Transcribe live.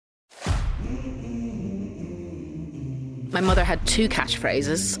My mother had two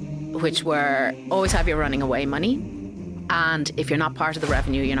catchphrases, which were always have your running away money, and if you're not part of the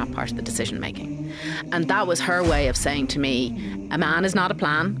revenue, you're not part of the decision making. And that was her way of saying to me, a man is not a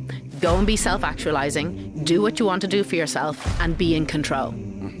plan. Go and be self-actualizing, do what you want to do for yourself, and be in control.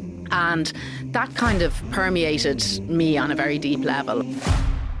 And that kind of permeated me on a very deep level.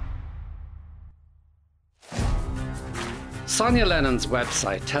 Sonya Lennon's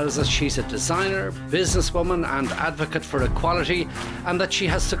website tells us she's a designer, businesswoman and advocate for equality, and that she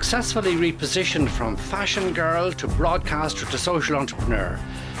has successfully repositioned from fashion girl to broadcaster to social entrepreneur.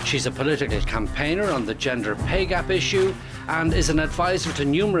 She's a political campaigner on the gender pay gap issue and is an advisor to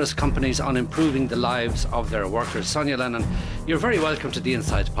numerous companies on improving the lives of their workers. Sonya Lennon, you're very welcome to the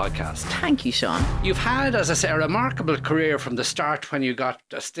Insights podcast. Thank you, Sean. You've had, as I say, a remarkable career from the start when you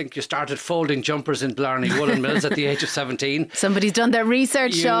started folding jumpers in Blarney Woolen Mills at the age of 17. Somebody's done their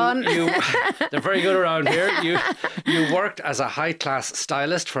research, Sean. They're very good around here. You worked as a high-class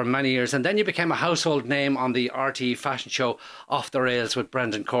stylist for many years, and then you became a household name on the RTE fashion show Off the Rails with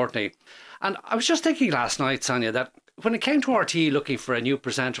Brendan Courtney. And I was just thinking last night, Sonya, that when it came to RTE looking for a new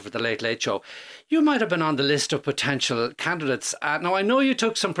presenter for the Late Late Show, you might have been on the list of potential candidates. Now, I know you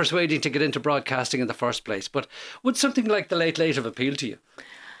took some persuading to get into broadcasting in the first place, but would something like the Late Late have appealed to you?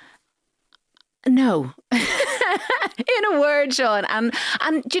 No. In a word, Sean. And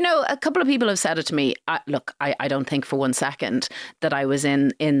you know, a couple of people have said it to me. I don't think for one second that I was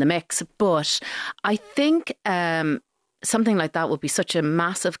in the mix, but I think something like that would be such a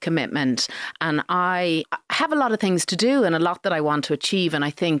massive commitment, and I have a lot of things to do and a lot that I want to achieve, and I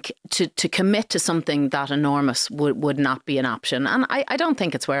think to commit to something that enormous would not be an option, and I don't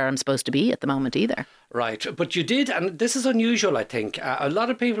think it's where I'm supposed to be at the moment either. Right, but you did, and this is unusual, I think. A lot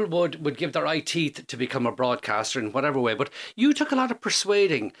of people would give their eye teeth to become a broadcaster in whatever way, but you took a lot of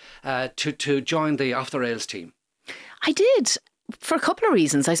persuading to join the Off the Rails team. I did, for a couple of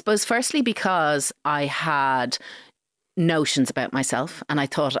reasons. I suppose firstly because I had notions about myself and I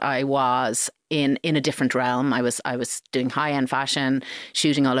thought I was in a different realm. I was doing high-end fashion,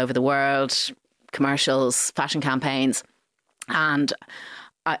 shooting all over the world, commercials, fashion campaigns, and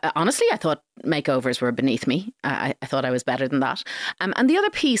honestly, I thought makeovers were beneath me. I thought I was better than that. And the other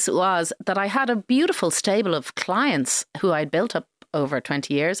piece was that I had a beautiful stable of clients who I'd built up over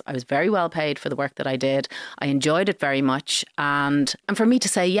 20 years. I was very well paid for the work that I did. I enjoyed it very much. And for me to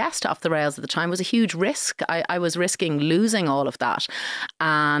say yes to Off the Rails at the time was a huge risk. I was risking losing all of that.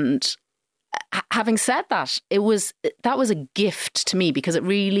 And having said that, that was a gift to me, because it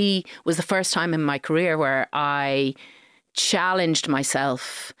really was the first time in my career where I challenged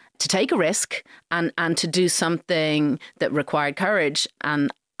myself to take a risk and to do something that required courage.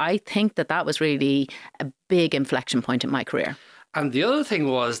 And I think that was really a big inflection point in my career. And the other thing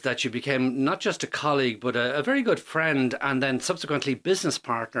was that you became not just a colleague, but a very good friend and then subsequently business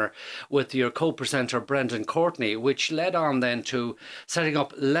partner with your co-presenter, Brendan Courtney, which led on then to setting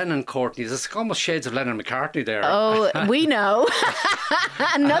up Lennon Courtney. There's almost shades of Lennon McCartney there. Oh, we know.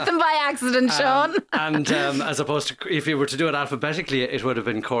 Nothing by accident, Sean. And as opposed to, if you were to do it alphabetically, it would have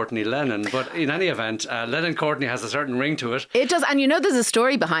been Courtney Lennon. But in any event, Lennon Courtney has a certain ring to it. It does. And you know, there's a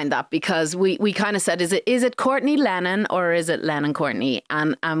story behind that, because we kind of said, is it Courtney Lennon or is it Lennon Courtney?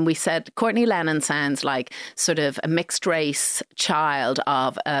 And we said Courtney Lennon sounds like sort of a mixed race child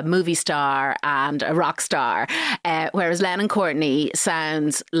of a movie star and a rock star, whereas Lennon Courtney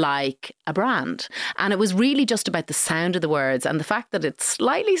sounds like a brand. And it was really just about the sound of the words, and the fact that it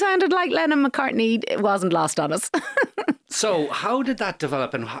slightly sounded like Lennon McCartney, it wasn't lost on us. So how did that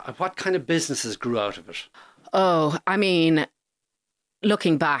develop, and what kind of businesses grew out of it? Oh, I mean,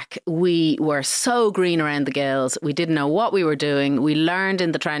 looking back, we were so green around the gills. We didn't know what we were doing. We learned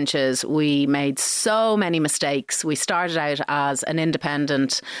in the trenches. We made so many mistakes. We started out as an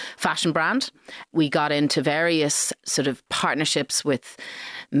independent fashion brand. We got into various sort of partnerships with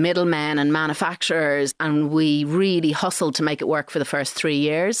middlemen and manufacturers, and we really hustled to make it work for the first 3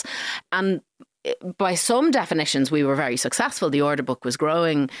 years. And by some definitions, we were very successful. The order book was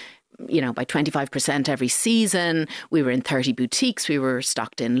growing, by 25% every season. We were in 30 boutiques. We were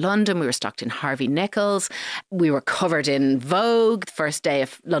stocked in London. We were stocked in Harvey Nichols. We were covered in Vogue, first day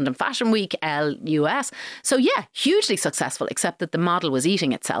of London Fashion Week, LUS. So yeah, hugely successful, except that the model was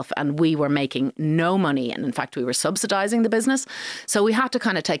eating itself and we were making no money. And in fact, we were subsidising the business. So we had to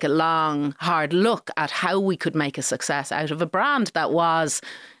kind of take a long, hard look at how we could make a success out of a brand that was,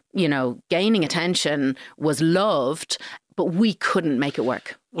 gaining attention, was loved, but we couldn't make it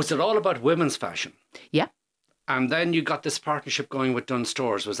work. Was it all about women's fashion? Yeah. And then you got this partnership going with Dunnes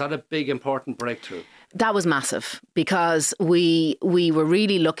Stores. Was that a big, important breakthrough? That was massive because we were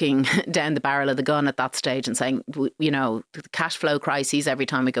really looking down the barrel of the gun at that stage and saying, the cash flow crises every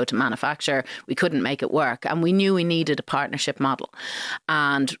time we go to manufacture, we couldn't make it work. And we knew we needed a partnership model.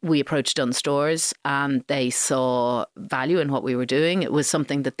 And we approached Dunnes Stores and they saw value in what we were doing. It was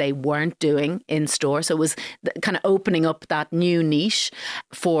something that they weren't doing in store. So it was kind of opening up that new niche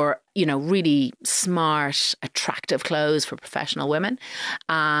for really smart, attractive clothes for professional women.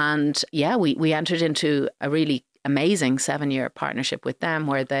 And we entered into a really amazing 7-year partnership with them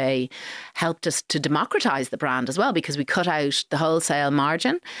where they helped us to democratize the brand as well, because we cut out the wholesale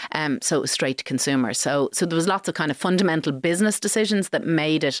margin. So it was straight to consumer. So there was lots of kind of fundamental business decisions that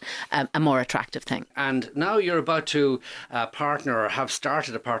made it a more attractive thing. And now you're about to partner or have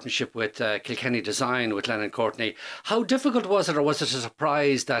started a partnership with Kilkenny Design with Lennon Courtney. How difficult was it, or was it a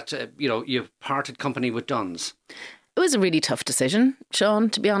surprise that you parted company with Dunnes? It was a really tough decision,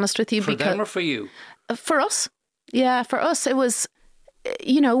 Sean, to be honest with you. For them or for you? For us. Yeah, for us, it was,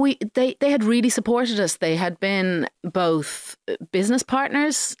 they had really supported us. They had been both business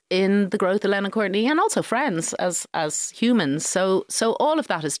partners in the growth of Lennon Courtney and also friends as humans. So all of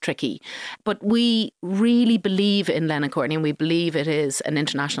that is tricky. But we really believe in Lennon Courtney, and we believe it is an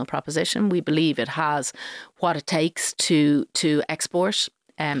international proposition. We believe it has what it takes to export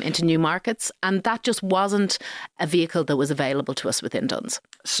into new markets. And that just wasn't a vehicle that was available to us within Dunnes.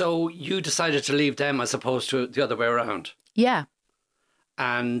 So you decided to leave them as opposed to the other way around? Yeah.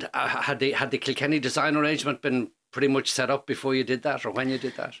 And had the Kilkenny Design arrangement been pretty much set up before you did that, or when you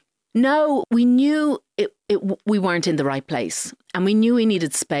did that? No, we knew we weren't in the right place. And we knew we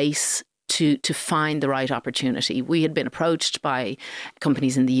needed space to find the right opportunity. We had been approached by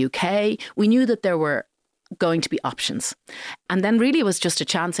companies in the UK. We knew that there were going to be options. And then really it was just a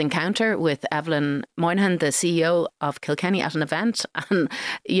chance encounter with Evelyn Moynihan, the CEO of Kilkenny, at an event. And,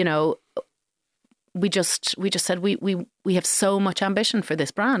 we just said we have so much ambition for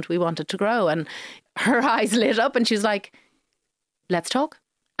this brand. We wanted to grow. And her eyes lit up and she's like, let's talk.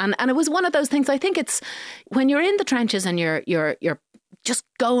 And it was one of those things. I think it's when you're in the trenches and you're just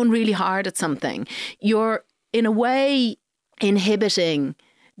going really hard at something, you're in a way inhibiting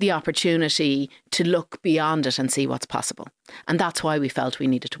the opportunity to look beyond it and see what's possible. And that's why we felt we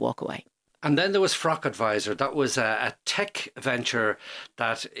needed to walk away. And then there was Frock Advisor. That was a tech venture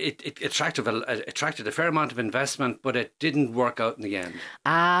that it attracted a fair amount of investment, but it didn't work out in the end.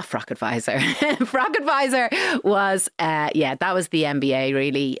 Frock Advisor. Frock Advisor was, that was the MBA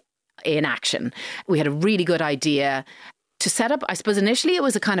really in action. We had a really good idea to set up. I suppose initially it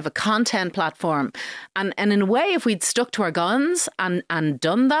was a kind of a content platform. And in a way, if we'd stuck to our guns and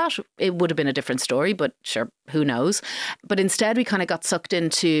done that, it would have been a different story. But sure, who knows? But instead, we kind of got sucked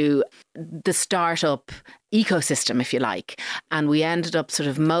into the startup ecosystem, if you like. And we ended up sort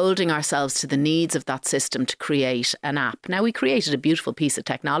of moulding ourselves to the needs of that system to create an app. Now, we created a beautiful piece of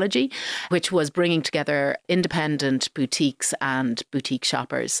technology, which was bringing together independent boutiques and boutique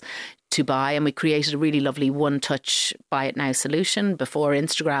shoppers to buy, and we created a really lovely one-touch buy it now solution before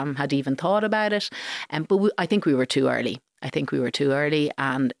Instagram had even thought about it. But I think we were too early.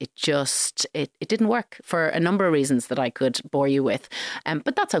 And it didn't work for a number of reasons that I could bore you with.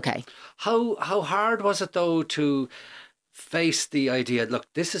 But that's okay. How hard was it though to face the idea, look,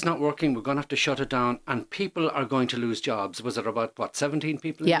 this is not working, we're going to have to shut it down and people are going to lose jobs? Was it about 17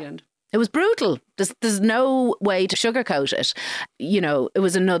 people in the end? It was brutal. There's no way to sugarcoat it. It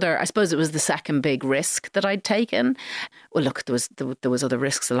was I suppose it was the second big risk that I'd taken. Well, look, there was other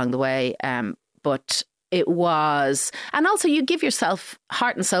risks along the way, but it was, and also you give yourself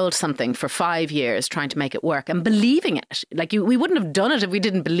heart and soul to something for 5 years trying to make it work and believing it. Like we wouldn't have done it if we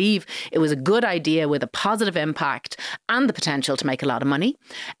didn't believe it was a good idea with a positive impact and the potential to make a lot of money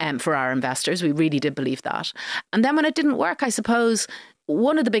for our investors. We really did believe that. And then when it didn't work, I suppose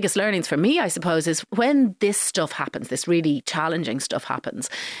one of the biggest learnings for me, I suppose, is when this stuff happens, this really challenging stuff happens,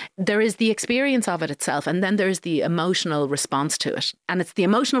 there is the experience of it itself, and then there's the emotional response to it. And it's the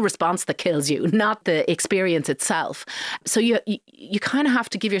emotional response that kills you, not the experience itself. So you kind of have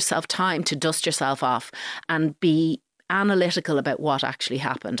to give yourself time to dust yourself off and be analytical about what actually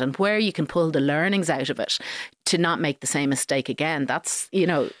happened and where you can pull the learnings out of it to not make the same mistake again. That's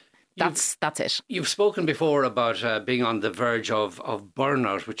it. You've spoken before about being on the verge of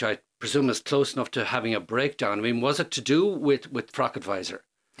burnout, which I presume is close enough to having a breakdown. I mean, was it to do with Frock Advisor?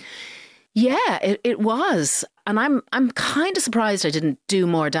 Yeah, it was. And I'm kind of surprised I didn't do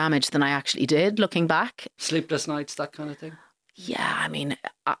more damage than I actually did, looking back. Sleepless nights, that kind of thing? Yeah, I mean,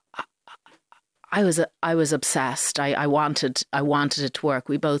 I was obsessed. I wanted it to work.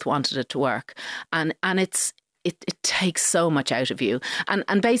 We both wanted it to work. And it takes so much out of you.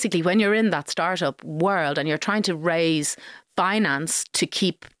 And basically, when you're in that startup world and you're trying to raise finance to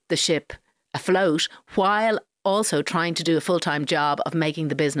keep the ship afloat while also trying to do a full-time job of making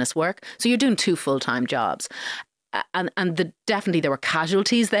the business work. So you're doing 2 full-time jobs. And definitely there were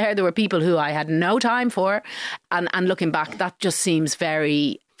casualties there. There were people who I had no time for. And looking back, that just seems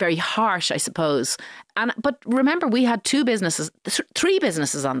very, very harsh, I suppose. But remember, we had 3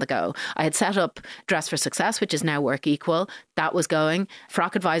 businesses on the go. I had set up Dress for Success, which is now Work Equal. That was going.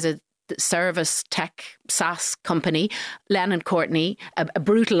 Frock Advisor, service tech SaaS company, Lennon Courtney, a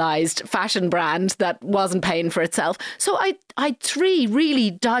brutalised fashion brand that wasn't paying for itself. So I had 3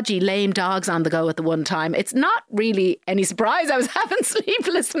 really dodgy, lame dogs on the go at the one time. It's not really any surprise I was having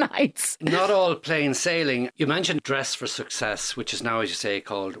sleepless nights. Not all plain sailing. You mentioned Dress for Success, which is now, as you say,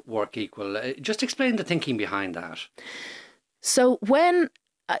 called Work Equal. Just explain the thinking behind that. So when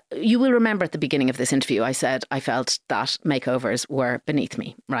you will remember at the beginning of this interview, I said I felt that makeovers were beneath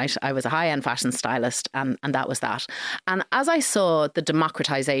me, right? I was a high-end fashion stylist and that was that. And as I saw the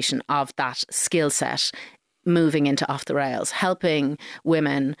democratisation of that skill set moving into off the rails, helping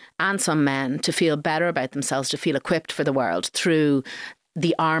women and some men to feel better about themselves, to feel equipped for the world through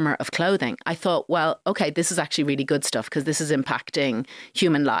the armour of clothing, I thought, well, okay, this is actually really good stuff because this is impacting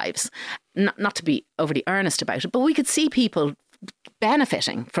human lives. Not to be overly earnest about it, but we could see people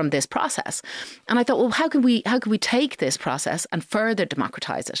benefiting from this process. And I thought, well, how could we take this process and further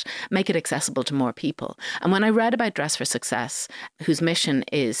democratise it, make it accessible to more people? And when I read about Dress for Success, whose mission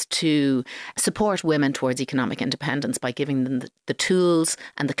is to support women towards economic independence by giving them the tools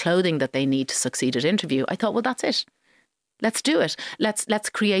and the clothing that they need to succeed at interview, I thought, well, that's it. Let's do it. Let's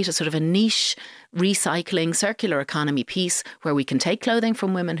create a sort of a niche recycling circular economy piece where we can take clothing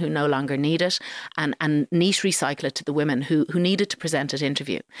from women who no longer need it and niche recycle it to the women who need it to present at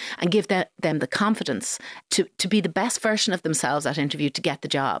interview and give them the confidence to be the best version of themselves at interview to get the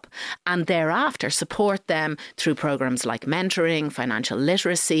job. And thereafter support them through programs like mentoring, financial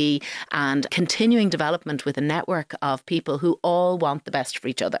literacy and continuing development with a network of people who all want the best for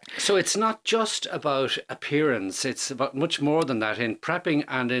each other. So it's not just about appearance, it's about much more than that in prepping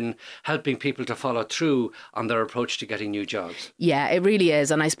and in helping people to follow through on their approach to getting new jobs. Yeah, it really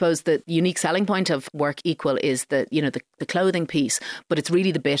is. And I suppose the unique selling point of Work Equal is the clothing piece, but it's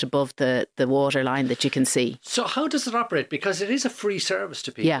really the bit above the waterline that you can see. So how does it operate? Because it is a free service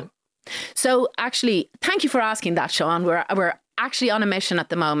to people. Yeah. So actually, thank you for asking that, Sean. We're actually on a mission at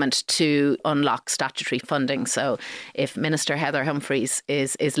the moment to unlock statutory funding. So if Minister Heather Humphreys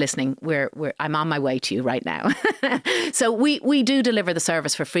is listening, I'm on my way to you right now. So we do deliver the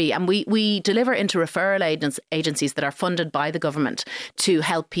service for free, and we deliver into referral agencies that are funded by the government to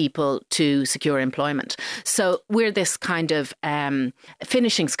help people to secure employment. So we're this kind of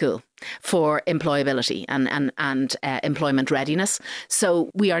finishing school for employability and employment readiness.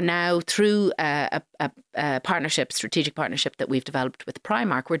 So we are now through a strategic partnership that we've developed with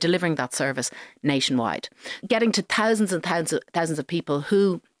Primark. We're delivering that service nationwide, getting to thousands and thousands of people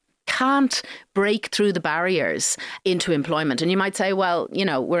who can't break through the barriers into employment. And you might say, well,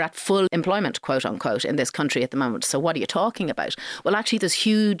 we're at full employment, quote unquote, in this country at the moment. So what are you talking about? Well, actually, there's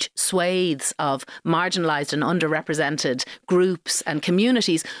huge swathes of marginalised and underrepresented groups and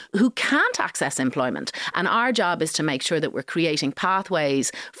communities who can't access employment. And our job is to make sure that we're creating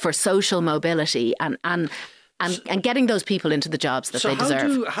pathways for social mobility and getting those people into the jobs that they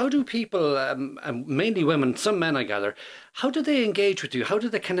deserve. How do people, mainly women, some men I gather, how do they engage with you? How do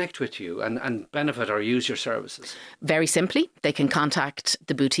they connect with you and benefit or use your services? Very simply, they can contact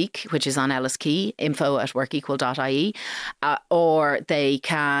the boutique, which is on Ellis Quay, info@workequal.ie, or they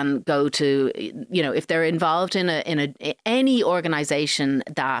can go to, if they're involved in any organisation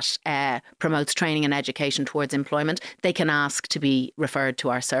that promotes training and education towards employment, they can ask to be referred to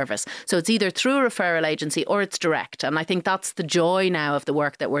our service. So it's either through a referral agency or it's direct. And I think that's the joy now of the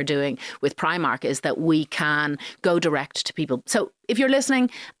work that we're doing with Primark, is that we can go direct to people. So if you're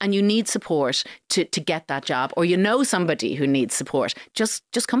listening and you need support to get that job, or somebody who needs support, just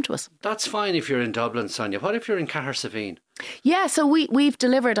come to us. That's fine if you're in Dublin, Sonya. What if you're in Cahersiveen? Yeah, so we've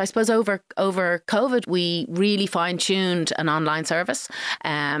delivered, I suppose, over COVID, we really fine-tuned an online service,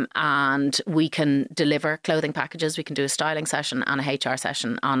 and we can deliver clothing packages. We can do a styling session and a HR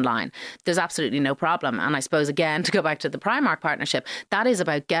session online. There's absolutely no problem. And I suppose, again, to go back to the Primark partnership, that is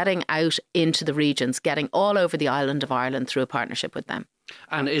about getting out into the regions, getting all over the island of Ireland through a partnership with them.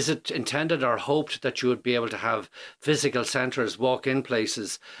 And is it intended or hoped that you would be able to have physical centres, walk-in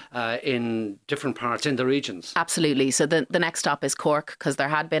places in different parts, in the regions? Absolutely. So the next stop is Cork, because there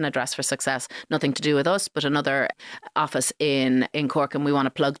had been a Dress for Success, nothing to do with us, but another office in Cork, and we want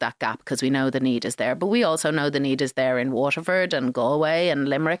to plug that gap because we know the need is there. But we also know the need is there in Waterford and Galway and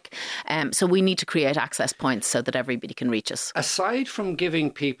Limerick. So we need to create access points so that everybody can reach us. Aside from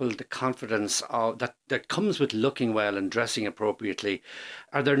giving people the confidence that comes with looking well and dressing appropriately,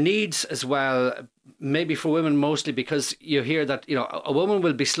 are there needs as well, maybe for women mostly, because you hear that, a woman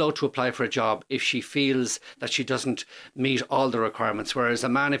will be slow to apply for a job if she feels that she doesn't meet all the requirements, whereas a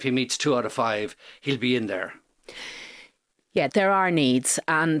man, if he meets 2 out of 5, he'll be in there. Yeah, there are needs.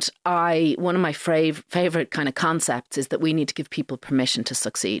 And one of my favourite kind of concepts is that we need to give people permission to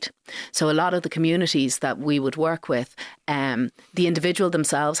succeed. So a lot of the communities that we would work with, the individual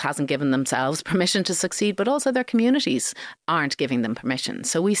themselves hasn't given themselves permission to succeed, but also their communities aren't giving them permission.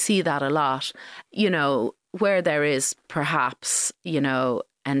 So we see that a lot, where there is perhaps,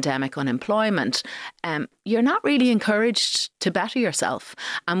 endemic unemployment, you're not really encouraged to better yourself.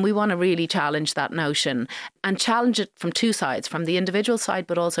 And we want to really challenge that notion and challenge it from 2 sides, from the individual side,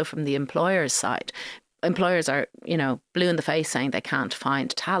 but also from the employer's side. Employers are, blue in the face saying they can't find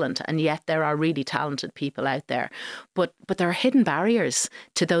talent, and yet there are really talented people out there. But there are hidden barriers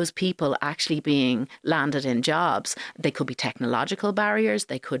to those people actually being landed in jobs. They could be technological barriers,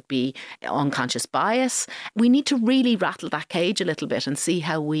 they could be unconscious bias. We need to really rattle that cage a little bit and see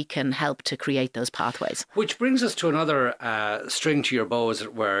how we can help to create those pathways. Which brings us to another string to your bow, as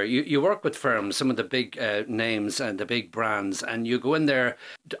it were. You work with firms, some of the big names and the big brands, and you go in there,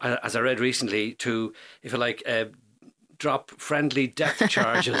 as I read recently, to, if you like, drop friendly death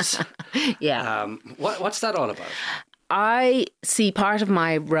charges. Yeah. What's that all about? I see part of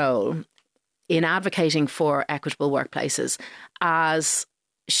my role in advocating for equitable workplaces as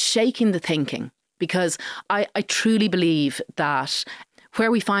shaking the thinking, because I truly believe that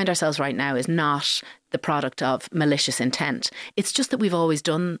where we find ourselves right now is not the product of malicious intent. It's just that we've always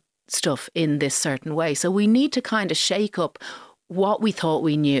done stuff in this certain way. So we need to kind of shake up what we thought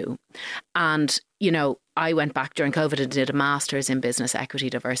we knew. And, I went back during COVID and did a master's in business equity,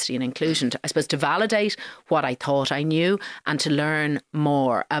 diversity and inclusion, to validate what I thought I knew and to learn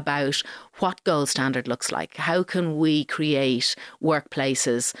more about what gold standard looks like. How can we create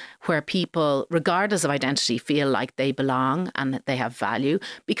workplaces where people, regardless of identity, feel like they belong and that they have value?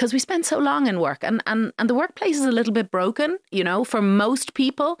 Because we spend so long in work and the workplace is a little bit broken, for most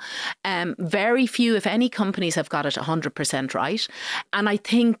people. Very few, if any, companies have got it 100% right. And I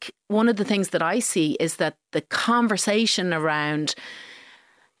think one of the things that I see is that the conversation around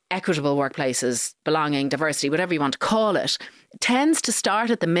equitable workplaces, belonging, diversity, whatever you want to call it, tends to start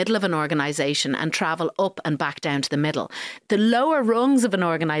at the middle of an organisation and travel up and back down to the middle. The lower rungs of an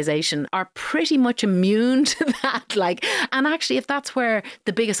organisation are pretty much immune to that. And actually, if that's where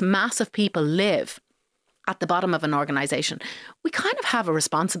the biggest mass of people live, at the bottom of an organisation, we kind of have a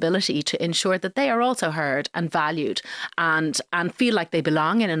responsibility to ensure that they are also heard and valued and feel like they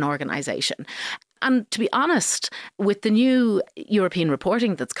belong in an organisation. And to be honest, with the new European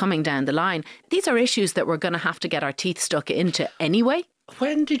reporting that's coming down the line, these are issues that we're going to have to get our teeth stuck into anyway.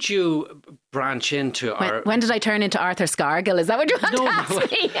 When did you branch into when did I turn into Arthur Scargill? Is that what you want to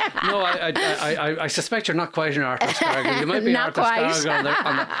ask me? No, I suspect you're not quite an Arthur Scargill. You might be Arthur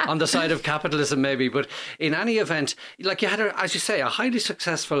Scargill on the side of capitalism, maybe. But in any event, you had, as you say, a highly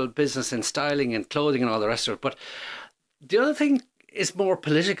successful business in styling and clothing and all the rest of it. But the other thing is more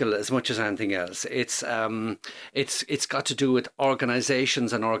political as much as anything else. It's got to do with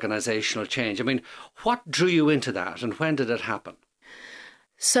organisations and organisational change. I mean, what drew you into that and when did it happen?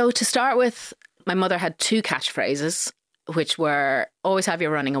 So to start with, my mother had 2 catchphrases, which were always have your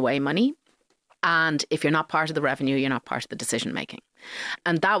running away money. And if you're not part of the revenue, you're not part of the decision making.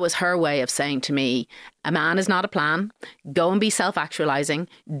 And that was her way of saying to me, a man is not a plan. Go and be self-actualizing.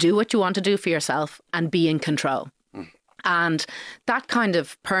 Do what you want to do for yourself and be in control. And that kind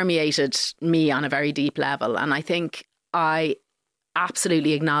of permeated me on a very deep level. And I think I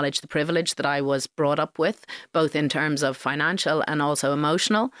absolutely acknowledge the privilege that I was brought up with, both in terms of financial and also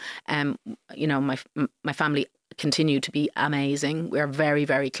emotional. My family continue to be amazing. We're very,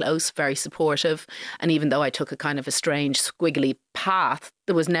 very close, very supportive. And even though I took a kind of a strange, squiggly path,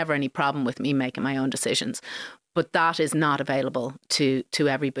 there was never any problem with me making my own decisions. But that is not available to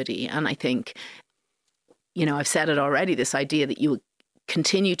everybody. And I think, I've said it already, this idea that you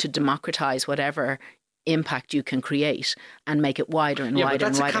continue to democratize whatever impact you can create and make it wider and wider and wider. Yeah,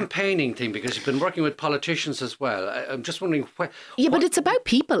 but that's a campaigning thing, because you've been working with politicians as well. I'm just wondering but it's about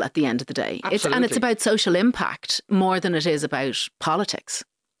people at the end of the day. Absolutely. It's about social impact more than it is about politics.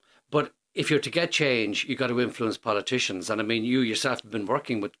 But if you're to get change, you've got to influence politicians. And I mean, you yourself have been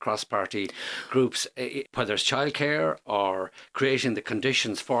working with cross-party groups, whether it's childcare or creating the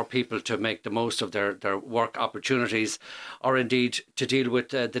conditions for people to make the most of their work opportunities, or indeed to deal with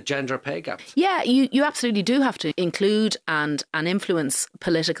the gender pay gap. Yeah, you absolutely do have to include and influence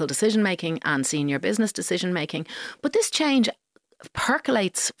political decision-making and senior business decision-making. But this change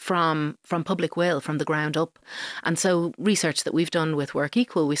percolates from public will, from the ground up. And so research that we've done with Work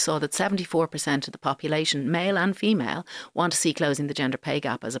Equal, we saw that 74% of the population, male and female, want to see closing the gender pay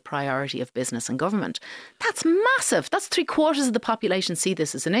gap as a priority of business and government. That's massive. That's 3/4 of the population see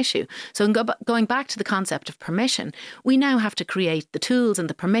this as an issue. So going back to the concept of permission, we now have to create the tools and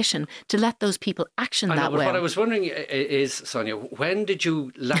the permission to let those people action that way. What I was wondering is, Sonya, when did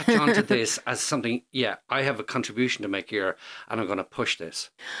you latch onto this as something, I have a contribution to make here and I'm going to push this?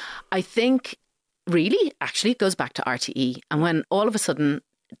 I think really, actually, it goes back to RTE. And when all of a sudden,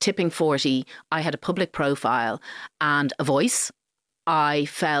 tipping 40, I had a public profile and a voice, I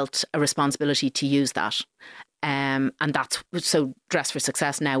felt a responsibility to use that. And that's so Dress for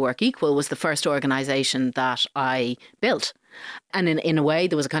Success, now Work Equal, was the first organisation that I built. And in a way,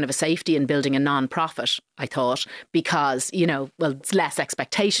 there was a kind of a safety in building a non-profit, I thought, because, it's less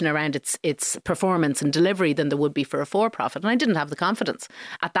expectation around its performance and delivery than there would be for a for-profit. And I didn't have the confidence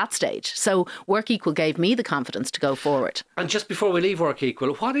at that stage. So Work Equal gave me the confidence to go forward. And just before we leave Work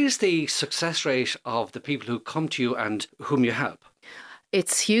Equal, what is the success rate of the people who come to you and whom you help?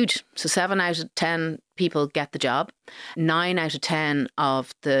 It's huge. So 7 out of 10 people get the job. 9 out of 10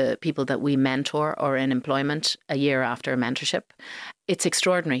 of the people that we mentor are in employment a year after mentorship. It's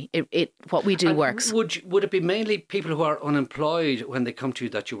extraordinary. What we do works. Would it be mainly people who are unemployed when they come to you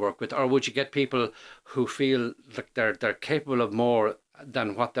that you work with, or would you get people who feel like they're capable of more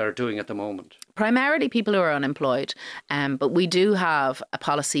than what they're doing at the moment? Primarily people who are unemployed, but we do have a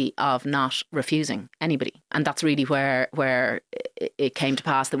policy of not refusing anybody. And that's really where it came to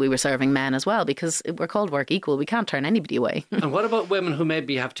pass that we were serving men as well, because we're called Work Equal. We can't turn anybody away. And what about women who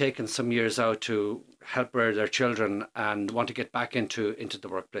maybe have taken some years out to help rear their children and want to get back into the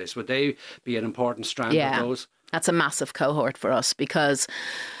workplace? Would they be an important strand of those? That's a massive cohort for us, because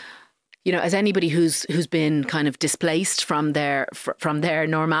as anybody who's been kind of displaced from their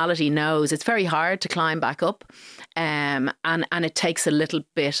normality knows, it's very hard to climb back up, and it takes a little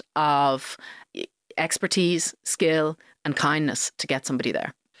bit of expertise, skill, and kindness to get somebody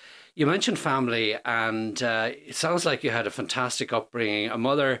there. You mentioned family, and it sounds like you had a fantastic upbringing. A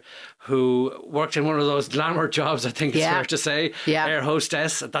mother who worked in one of those glamour jobs, I think it's fair to say. Yeah. Air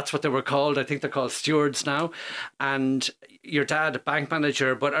hostess, that's what they were called. I think they're called stewards now. And your dad, a bank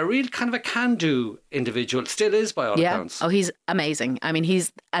manager, but a real kind of a can-do individual, still is by all accounts. Oh, he's amazing. I mean,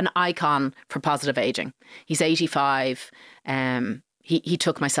 he's an icon for positive ageing. He's 85. He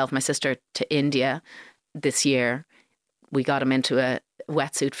took my sister to India this year. We got him into a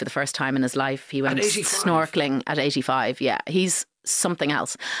wetsuit for the first time in his life. He went snorkeling at 85. Yeah, he's something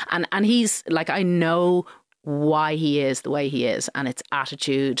else. And he's like, I know why he is the way he is, and it's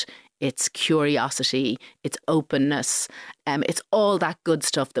attitude, it's curiosity, it's openness, it's all that good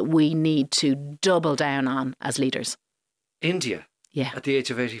stuff that we need to double down on as leaders. India? Yeah. At the age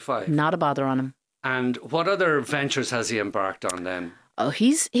of 85? Not a bother on him. And what other ventures has he embarked on then? Oh,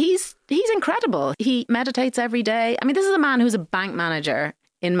 he's incredible. He meditates every day. I mean, this is a man who's a bank manager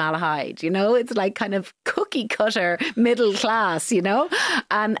in Malahide, it's like kind of cookie cutter middle class,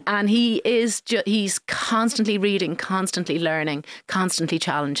 and he's constantly reading, constantly learning, constantly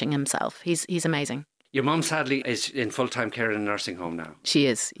challenging himself. He's amazing. Your mum sadly is in full-time care in a nursing home now. She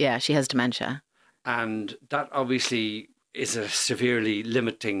is, yeah, she has dementia. And that obviously is a severely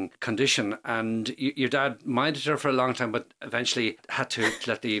limiting condition, and your dad minded her for a long time, but eventually had to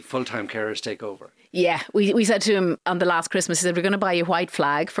let the full-time carers take over. Yeah, we said to him on the last Christmas, he said, we're going to buy you a white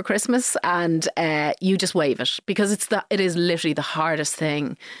flag for Christmas, and you just wave it, because it is literally the hardest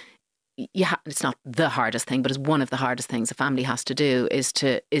thing. Yeah, it's not the hardest thing, but it's one of the hardest things a family has to do is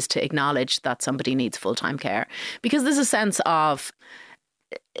to acknowledge that somebody needs full-time care, because there's a sense of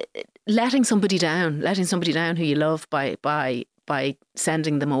letting somebody down who you love by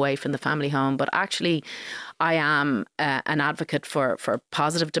sending them away from the family home. But actually, I am an advocate for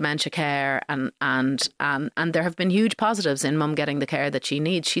positive dementia care, and there have been huge positives in mum getting the care that she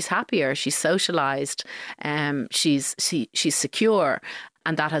needs. She's happier, she's socialised, she's secure,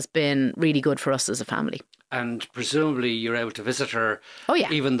 and that has been really good for us as a family. And presumably you're able to visit her, oh yeah,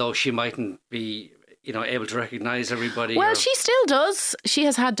 even though she mightn't be able to recognise everybody? Well, she still does. She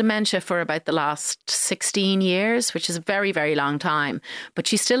has had dementia for about the last 16 years, which is a very, very long time. But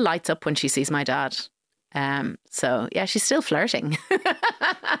she still lights up when she sees my dad. So, yeah, she's still flirting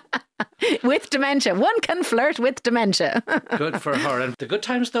with dementia. One can flirt with dementia. Good for her. And the good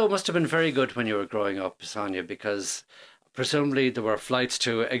times, though, must have been very good when you were growing up, Sonya, because presumably there were flights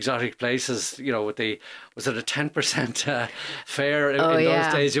to exotic places, with was it a 10% fare in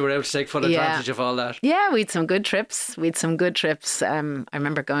those days? You were able to take full advantage of all that. Yeah, we had some good trips. I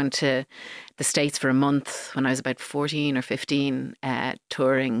remember going to the States for a month when I was about 14 or 15,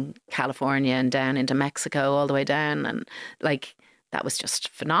 touring California and down into Mexico all the way down. And that was just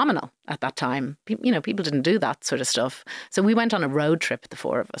phenomenal at that time. People didn't do that sort of stuff. So we went on a road trip, the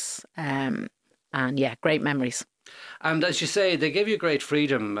four of us. And yeah, great memories. And as you say, they gave you great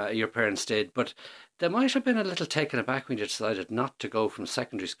freedom, your parents did, but they might have been a little taken aback when you decided not to go from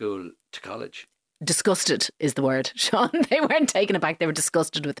secondary school to college. Disgusted is the word, Sean. They weren't taken aback. They were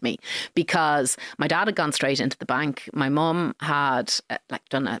disgusted with me because my dad had gone straight into the bank. My mum had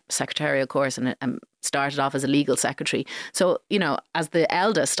done a secretarial course and started off as a legal secretary. So, as the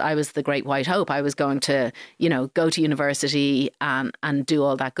eldest, I was the great white hope. I was going to, go to university and do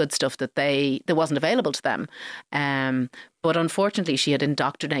all that good stuff that wasn't available to them. But unfortunately, she had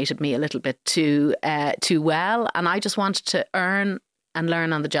indoctrinated me a little bit too well. And I just wanted to earn and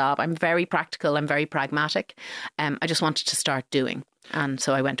learn on the job. I'm very practical. I'm very pragmatic. I just wanted to start doing. And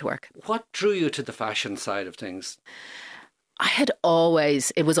so I went to work. What drew you to the fashion side of things? It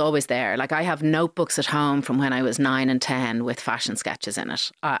was always there. I have notebooks at home from when I was 9 and 10 with fashion sketches in it.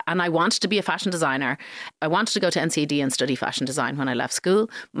 And I wanted to be a fashion designer. I wanted to go to NCD and study fashion design when I left school.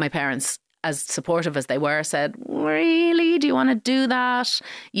 My parents, as supportive as they were, said, really, do you want to do that?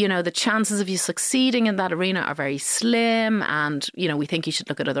 The chances of you succeeding in that arena are very slim and, we think you should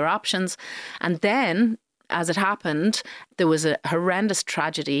look at other options. And then, as it happened, there was a horrendous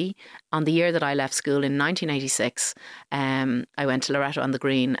tragedy on the year that I left school in 1986. I went to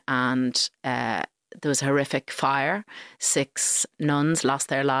Loretto-on-the-Green and there was a horrific fire. 6 nuns lost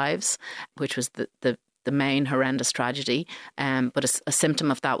their lives, which was the main horrendous tragedy. But a symptom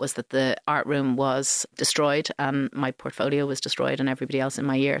of that was that the art room was destroyed and my portfolio was destroyed and everybody else in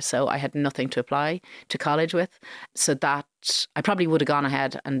my year. So I had nothing to apply to college with. So that I probably would have gone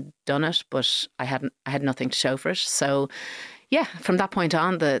ahead and done it, but I had nothing to show for it. So yeah, from that point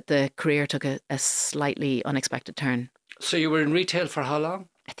on, the career took a slightly unexpected turn. So you were in retail for how long?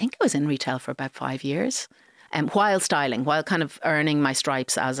 I think I was in retail for about 5 years. While styling, while kind of earning my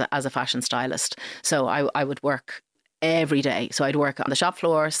stripes as a fashion stylist. So I would work every day. So I'd work on the shop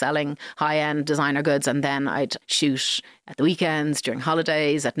floor selling high-end designer goods, and then I'd shoot at the weekends, during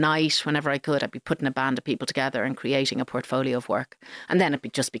holidays, at night, whenever I could. I'd be putting a band of people together and creating a portfolio of work. And then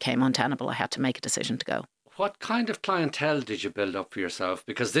it just became untenable. I had to make a decision to go. What kind of clientele did you build up for yourself?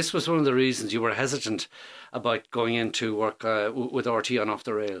 Because this was one of the reasons you were hesitant about going into work with RT on Off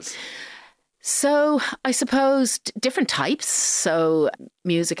the Rails. So I suppose different types. So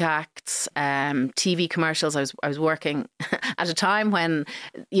music acts, TV commercials. I was working at a time when,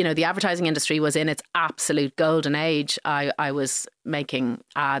 the advertising industry was in its absolute golden age. I was making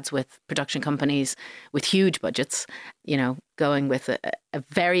ads with production companies with huge budgets, going with a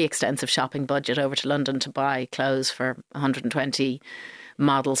very extensive shopping budget over to London to buy clothes for 120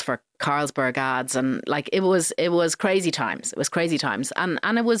 models for Carlsberg ads, and it was crazy times. It was crazy times, and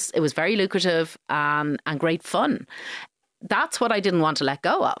it was very lucrative and great fun. That's what I didn't want to let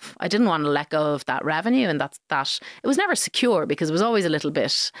go of. I didn't want to let go of that revenue, and that it was never secure because it was always a little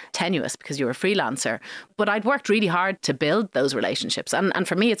bit tenuous because you were a freelancer. But I'd worked really hard to build those relationships, and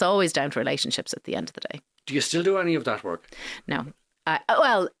for me, it's always down to relationships at the end of the day. Do you still do any of that work? No.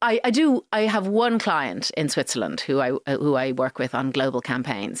 I do. I have one client in Switzerland who I work with on global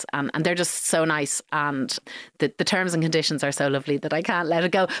campaigns, and they're just so nice, and the terms and conditions are so lovely that I can't let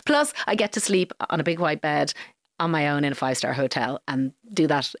it go. Plus, I get to sleep on a big white bed on my own in a 5-star hotel and do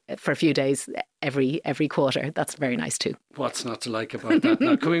that for a few days every quarter. That's very nice too. What's not to like about that?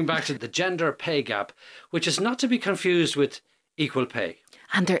 Now, coming back to the gender pay gap, which is not to be confused with equal pay.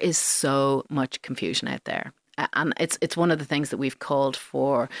 And there is so much confusion out there. And it's one of the things that we've called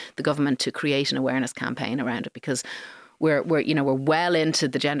for the government to create an awareness campaign around it, because we're well into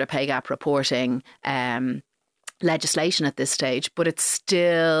the gender pay gap reporting legislation at this stage, but it's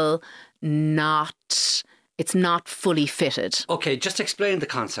still not. It's not fully fitted. Okay, just explain the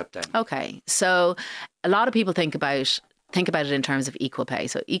concept then. Okay, so a lot of people think about it in terms of equal pay.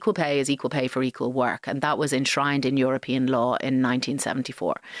 So equal pay is equal pay for equal work, and that was enshrined in European law in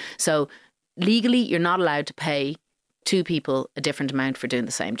 1974. So legally, you're not allowed to pay 2 people a different amount for doing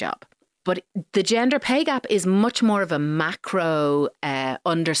the same job. But the gender pay gap is much more of a macro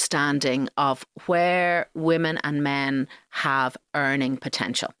understanding of where women and men have earning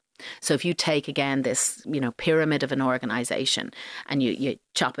potential. So if you take, again, this, pyramid of an organisation and you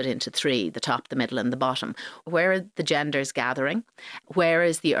chop it into three, the top, the middle and the bottom, where are the genders gathering? Where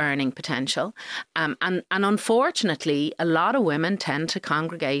is the earning potential? And unfortunately, a lot of women tend to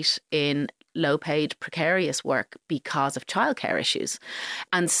congregate in low-paid, precarious work because of childcare issues.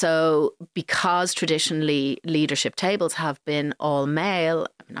 And so because traditionally leadership tables have been all male,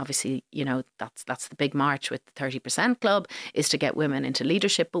 I mean, obviously, that's the big march with the 30% club, is to get women into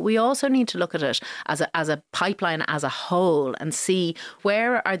leadership. But we also need to look at it as a pipeline as a whole and see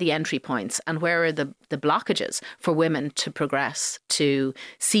where are the entry points and where are the blockages for women to progress to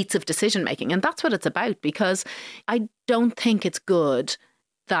seats of decision making. And that's what it's about, because I don't think it's good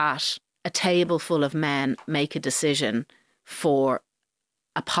that a table full of men make a decision for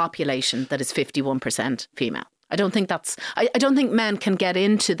a population that is 51% female. I don't think I don't think men can get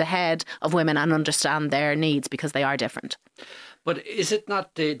into the head of women and understand their needs, because they are different. But is it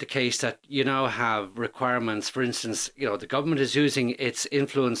not the case that you now have requirements? For instance, the government is using its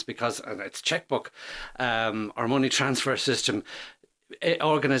influence because its checkbook or money transfer system.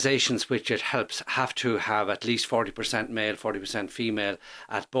 Organisations which it helps have to have at least 40% male, 40% female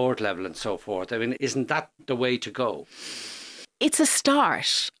at board level and so forth. I mean, isn't that the way to go? It's a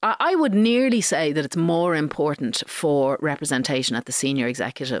start. I would nearly say that it's more important for representation at the senior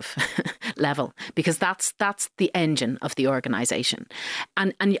executive level, because that's the engine of the organisation.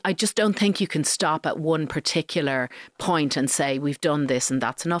 And I just don't think you can stop at one particular point and say we've done this and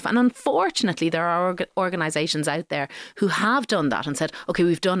that's enough. And unfortunately, there are organisations out there who have done that and said, OK,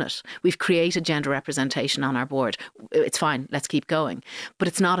 we've done it. We've created gender representation on our board. It's fine. Let's keep going. But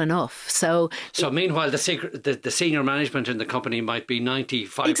it's not enough. So meanwhile, the senior management in the company might be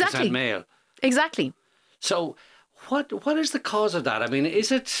 95% male. Exactly. So what is the cause of that? I mean,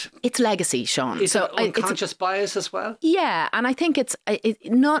 is it... It's legacy, Sean. Is it unconscious bias as well? Yeah, and I think it's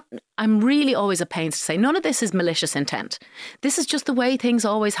not... I'm really always at pains to say none of this is malicious intent. This is just the way things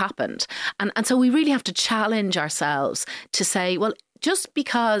always happened. And so we really have to challenge ourselves to say, well, just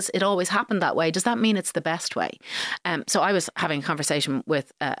because it always happened that way, does that mean it's the best way? So I was having a conversation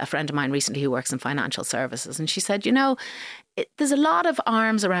with a friend of mine recently who works in financial services, and she said, there's a lot of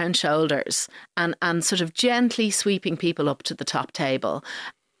arms around shoulders and sort of gently sweeping people up to the top table,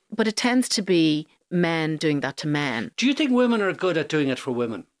 but it tends to be men doing that to men. Do you think women are good at doing it for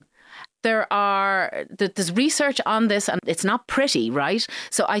women? There's research on this, and it's not pretty, right?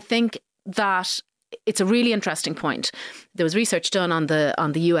 So I think that it's a really interesting point. There was research done on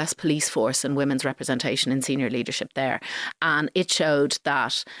the US police force and women's representation in senior leadership there. And it showed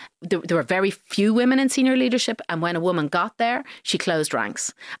that there were very few women in senior leadership. And when a woman got there, she closed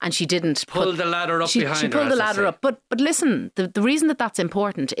ranks and she didn't pull the ladder up behind her. She pulled the ladder up. But listen, the reason that that's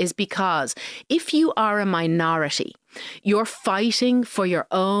important is because if you are a minority, you're fighting for your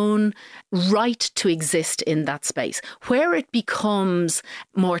own right to exist in that space. Where it becomes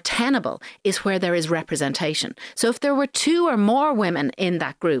more tenable is where there is representation. So if there were two or more women in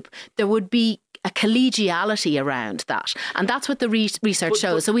that group, there would be a collegiality around that. And that's what the research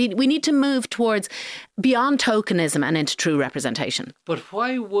shows. So we need to move towards beyond tokenism and into true representation. But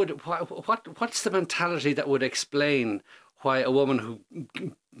what's the mentality that would explain why a woman who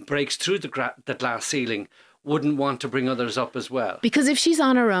breaks through the glass ceiling wouldn't want to bring others up as well? Because if she's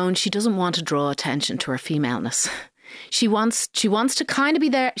on her own, she doesn't want to draw attention to her femaleness. She wants to kind of be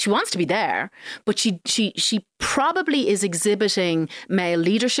there. She wants to be there, but she probably is exhibiting male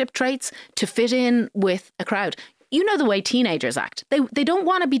leadership traits to fit in with a crowd. You know the way teenagers act. They don't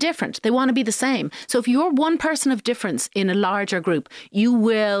want to be different. They want to be the same. So if you're one person of difference in a larger group, you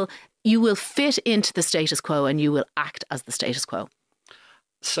will fit into the status quo and you will act as the status quo.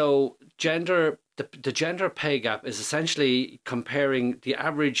 So the gender pay gap is essentially comparing the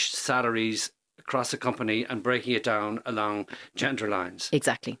average salaries across a company and breaking it down along gender lines.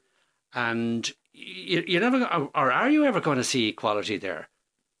 Exactly. And you never, or are you ever going to see equality there?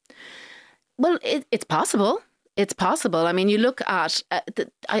 Well, it's possible. It's possible. I mean, you look at...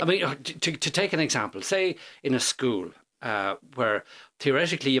 to take an example, say in a school where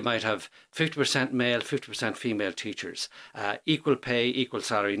theoretically you might have 50% male, 50% female teachers, equal pay, equal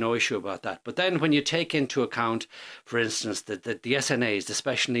salary, no issue about that. But then when you take into account, for instance, the SNAs, the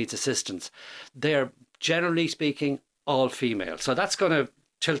special needs assistants, they're generally speaking all female. So that's going to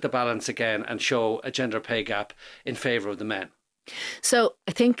tilt the balance again and show a gender pay gap in favour of the men. So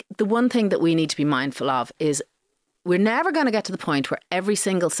I think the one thing that we need to be mindful of is we're never going to get to the point where every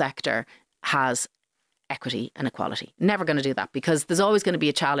single sector has equity and equality. Never going to do that, because there's always going to be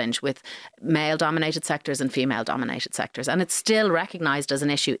a challenge with male-dominated sectors and female-dominated sectors. And it's still recognised as an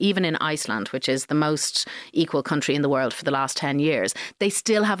issue, even in Iceland, which is the most equal country in the world for the last 10 years. They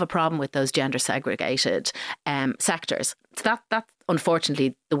still have a problem with those gender-segregated sectors. So that's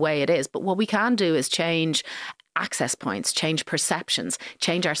unfortunately the way it is. But what we can do is change access points, change perceptions,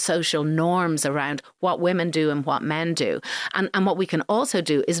 change our social norms around what women do and what men do. And what we can also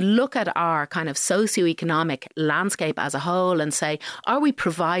do is look at our kind of socioeconomic landscape as a whole and say, are we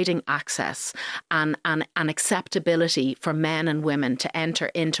providing access and acceptability for men and women to enter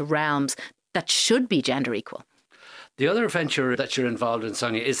into realms that should be gender equal? The other venture that you're involved in,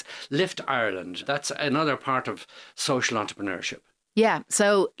 Sonya, is Lift Ireland. That's another part of social entrepreneurship. Yeah,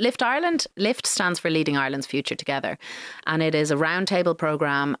 so Lift Ireland, Lift stands for Leading Ireland's Future Together. And it is a roundtable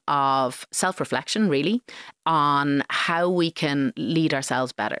programme of self-reflection, really, on how we can lead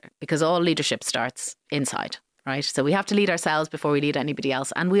ourselves better, because all leadership starts inside. Right. So we have to lead ourselves before we lead anybody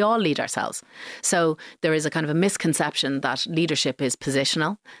else. And we all lead ourselves. So there is a kind of a misconception that leadership is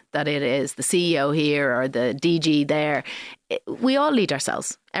positional, that it is the CEO here or the DG there. We all lead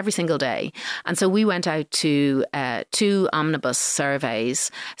ourselves every single day. And so we went out to 2 omnibus surveys,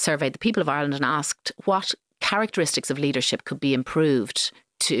 surveyed the people of Ireland and asked what characteristics of leadership could be improved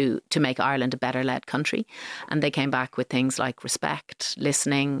to make Ireland a better led country. And they came back with things like respect,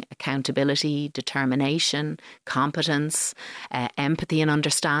 listening, accountability, determination, competence, empathy and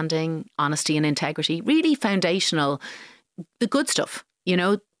understanding, honesty and integrity, really foundational, the good stuff. You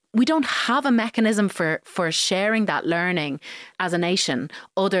know, we don't have a mechanism for sharing that learning as a nation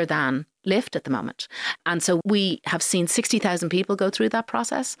other than Lift at the moment. And so we have seen 60,000 people go through that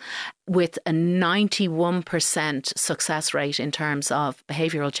process with a 91% success rate in terms of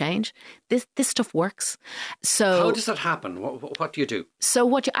behavioural change. This stuff works. So how does that happen? What do you do? So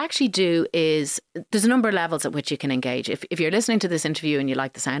what you actually do is there's a number of levels at which you can engage. If you're listening to this interview and you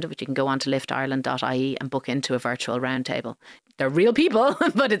like the sound of it, you can go on to liftireland.ie and book into a virtual roundtable. They're real people,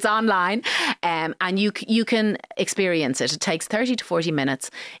 but it's online, and you can experience it. It takes 30 to 40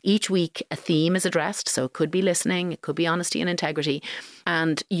 minutes. Each week a theme is addressed, so it could be listening, it could be honesty and integrity,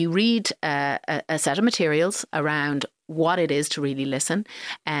 and you read a set of materials around what it is to really listen.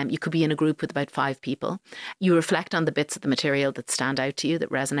 You could be in a group with about 5 people. You reflect on the bits of the material that stand out to you, that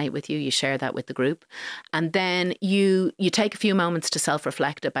resonate with you. You share that with the group. And then you take a few moments to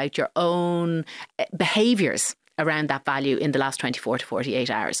self-reflect about your own behaviours around that value in the last 24 to 48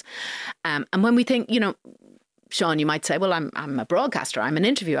 hours. And when we think, you know, Sean, you might say, well, I'm a broadcaster, I'm an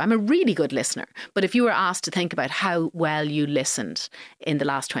interviewer, I'm a really good listener. But if you were asked to think about how well you listened in the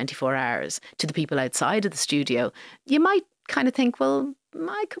last 24 hours to the people outside of the studio, you might kind of think, well,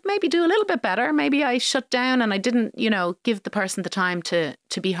 I could maybe do a little bit better. Maybe I shut down and I didn't, you know, give the person the time to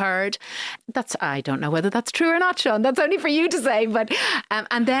be heard. I don't know whether that's true or not, Sean. That's only for you to say. But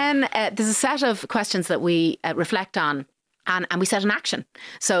and then there's a set of questions that we reflect on. And we set an action.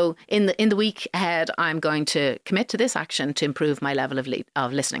 So in the week ahead, I'm going to commit to this action to improve my level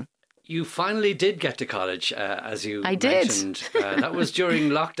of listening. You finally did get to college, as you mentioned. That was during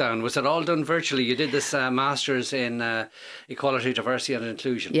lockdown. Was it all done virtually? You did this Masters in Equality, Diversity and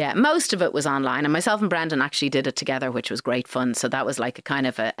Inclusion. Yeah, most of it was online. And myself and Brendan actually did it together, which was great fun. So that was like a kind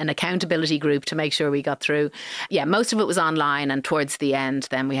of an accountability group to make sure we got through. Yeah, most of it was online. And towards the end,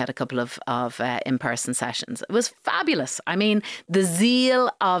 then we had a couple of in-person sessions. It was fabulous. I mean, the zeal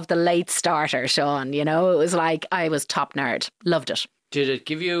of the late starter, Sean, you know, it was like I was top nerd. Loved it. Did it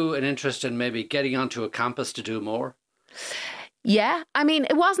give you an interest in maybe getting onto a campus to do more? Yeah, I mean,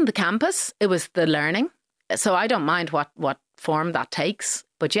 it wasn't the campus, it was the learning. So I don't mind what form that takes.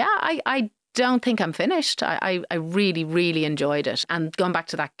 But yeah, I don't think I'm finished. I really, really enjoyed it. And going back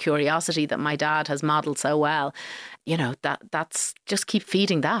to that curiosity that my dad has modelled so well, you know, that's just keep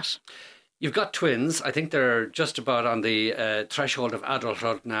feeding that. You've got twins. I think they're just about on the threshold of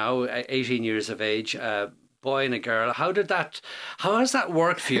adulthood now, 18 years of age. Boy and a girl. How has that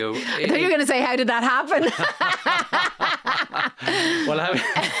worked for you? I thought you were going to say, how did that happen? Well, I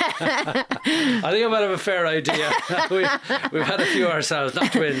think I might have a fair idea. We've had a few ourselves,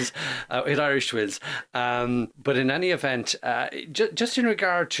 not twins, with Irish twins. But in any event, just in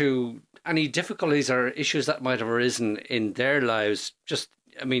regard to any difficulties or issues that might have arisen in their lives,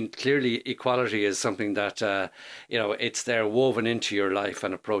 I mean, clearly equality is something that, you know, it's there woven into your life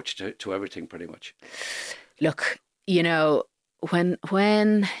and approach to everything pretty much. Look, you know, when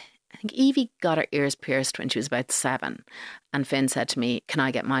I think Evie got her ears pierced when she was about 7, and Finn said to me, "Can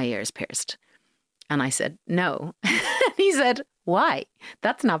I get my ears pierced?" And I said, no. And he said, why?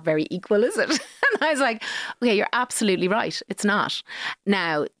 That's not very equal, is it? And I was like, okay, you're absolutely right. It's not.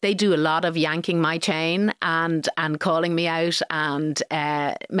 Now, they do a lot of yanking my chain and calling me out and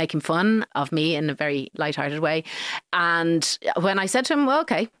making fun of me in a very lighthearted way. And when I said to him, well,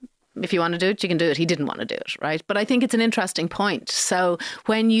 okay, if you want to do it, you can do it. He didn't want to do it, right? But I think it's an interesting point. So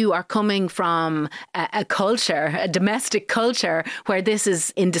when you are coming from a culture, a domestic culture, where this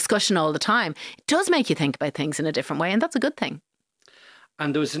is in discussion all the time, it does make you think about things in a different way. And that's a good thing.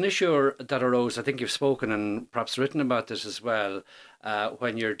 And there was an issue that arose, I think you've spoken and perhaps written about this as well,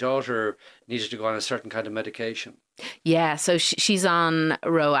 when your daughter needed to go on a certain kind of medication. Yeah, so she's on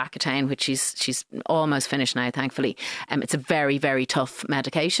Roaccutane, which she's almost finished now, thankfully. It's a very, very tough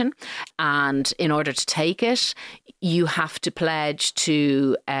medication. And in order to take it, you have to pledge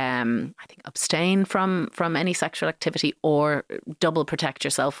to, I think, abstain from any sexual activity or double protect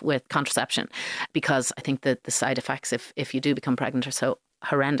yourself with contraception, because I think that the side effects, if you do become pregnant, are so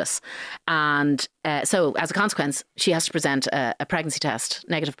horrendous. And so as a consequence, she has to present a pregnancy test,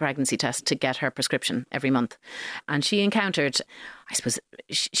 negative pregnancy test, to get her prescription every month. And she encountered, I suppose,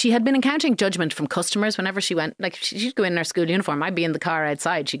 she had been encountering judgment from customers whenever she went. Like, she'd go in her school uniform. I'd be in the car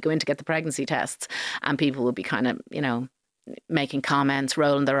outside. She'd go in to get the pregnancy tests, and people would be kind of, making comments,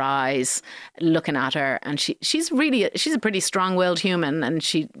 rolling their eyes, looking at her. And she's a pretty strong-willed human, and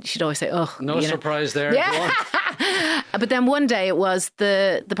she'd always say, oh, no surprise there. Yeah. But then one day it was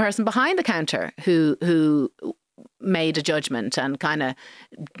the person behind the counter who made a judgment and kind of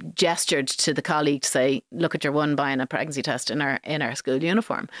gestured to the colleague to say, look at your one buying a pregnancy test in our school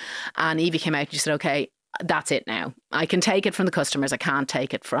uniform. And Evie came out and she said, okay, that's it now. I can take it from the customers. I can't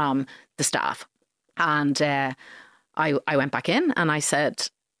take it from the staff. And I went back in and I said,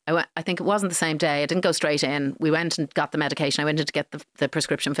 I think it wasn't the same day. I didn't go straight in. We went and got the medication. I went in to get the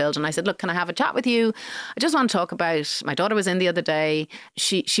prescription filled, and I said, look, can I have a chat with you? I just want to talk about, my daughter was in the other day.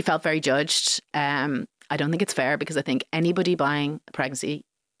 She felt very judged. I don't think it's fair, because I think anybody buying a pregnancy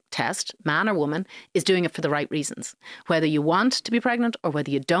test, man or woman, is doing it for the right reasons. Whether you want to be pregnant or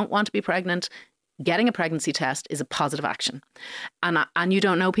whether you don't want to be pregnant, getting a pregnancy test is a positive action. And you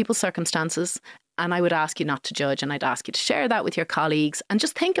don't know people's circumstances. And I would ask you not to judge, and I'd ask you to share that with your colleagues and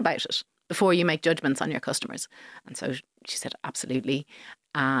just think about it before you make judgments on your customers. And so she said, absolutely.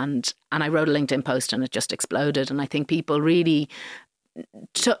 And I wrote a LinkedIn post and it just exploded. And I think people really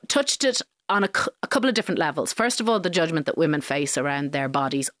touched it on a couple of different levels. First of all, the judgment that women face around their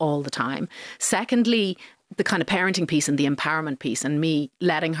bodies all the time. Secondly, the kind of parenting piece and the empowerment piece, and me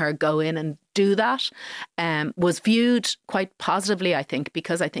letting her go in and do that was viewed quite positively, I think,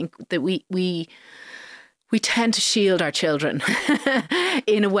 because I think that we tend to shield our children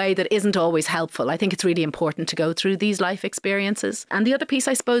in a way that isn't always helpful. I think it's really important to go through these life experiences. And the other piece,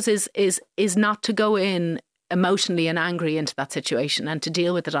 I suppose, is not to go in emotionally and angry into that situation, and to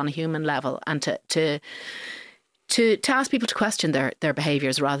deal with it on a human level, and to ask people to question their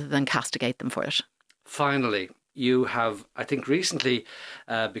behaviours rather than castigate them for it. Finally, you have, I think, recently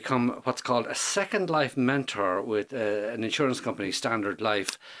become what's called a second life mentor with an insurance company, Standard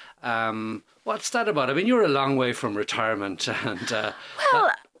Life. What's that about? I mean, you're a long way from retirement. And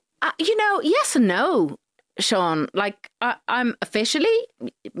yes and no, Sean. Like, I'm officially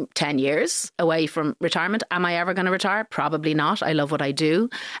 10 years away from retirement. Am I ever going to retire? Probably not. I love what I do.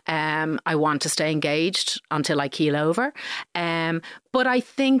 I want to stay engaged until I keel over. But I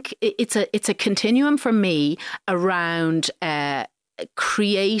think it's a continuum for me around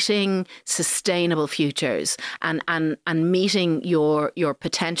creating sustainable futures and meeting your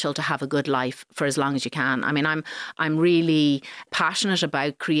potential to have a good life for as long as you can. I mean, I'm really passionate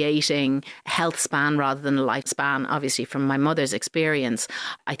about creating health span rather than a lifespan, obviously from my mother's experience.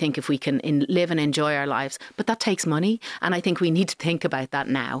 I think if we can live and enjoy our lives, but that takes money. And I think we need to think about that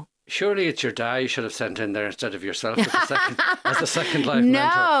now. Surely it's your dad you should have sent in there instead of yourself as the second life mentor.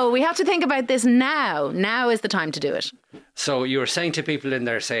 No, we have to think about this now. Now is the time to do it. So you were saying to people in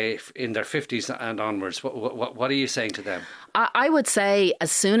their 50s and onwards, what are you saying to them? I would say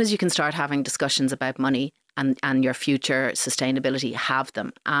as soon as you can start having discussions about money and your future sustainability, have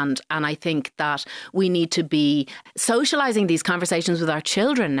them. And I think that we need to be socialising these conversations with our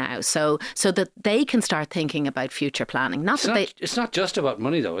children now, so that they can start thinking about future planning. It's not just about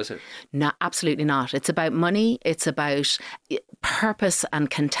money though, is it? No, absolutely not. It's about money. It's about purpose and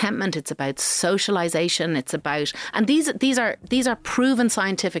contentment. It's about socialisation. It's about, and these are proven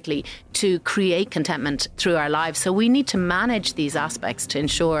scientifically to create contentment through our lives. So we need to manage these aspects to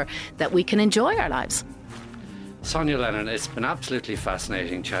ensure that we can enjoy our lives. Sonya Lennon, it's been absolutely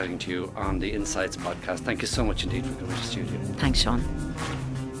fascinating chatting to you on the Insights podcast. Thank you so much indeed for coming to the studio. Thanks, Sean.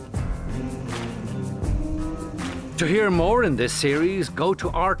 To hear more in this series, go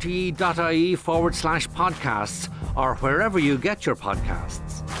to rte.ie/podcasts or wherever you get your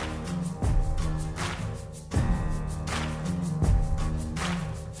podcasts.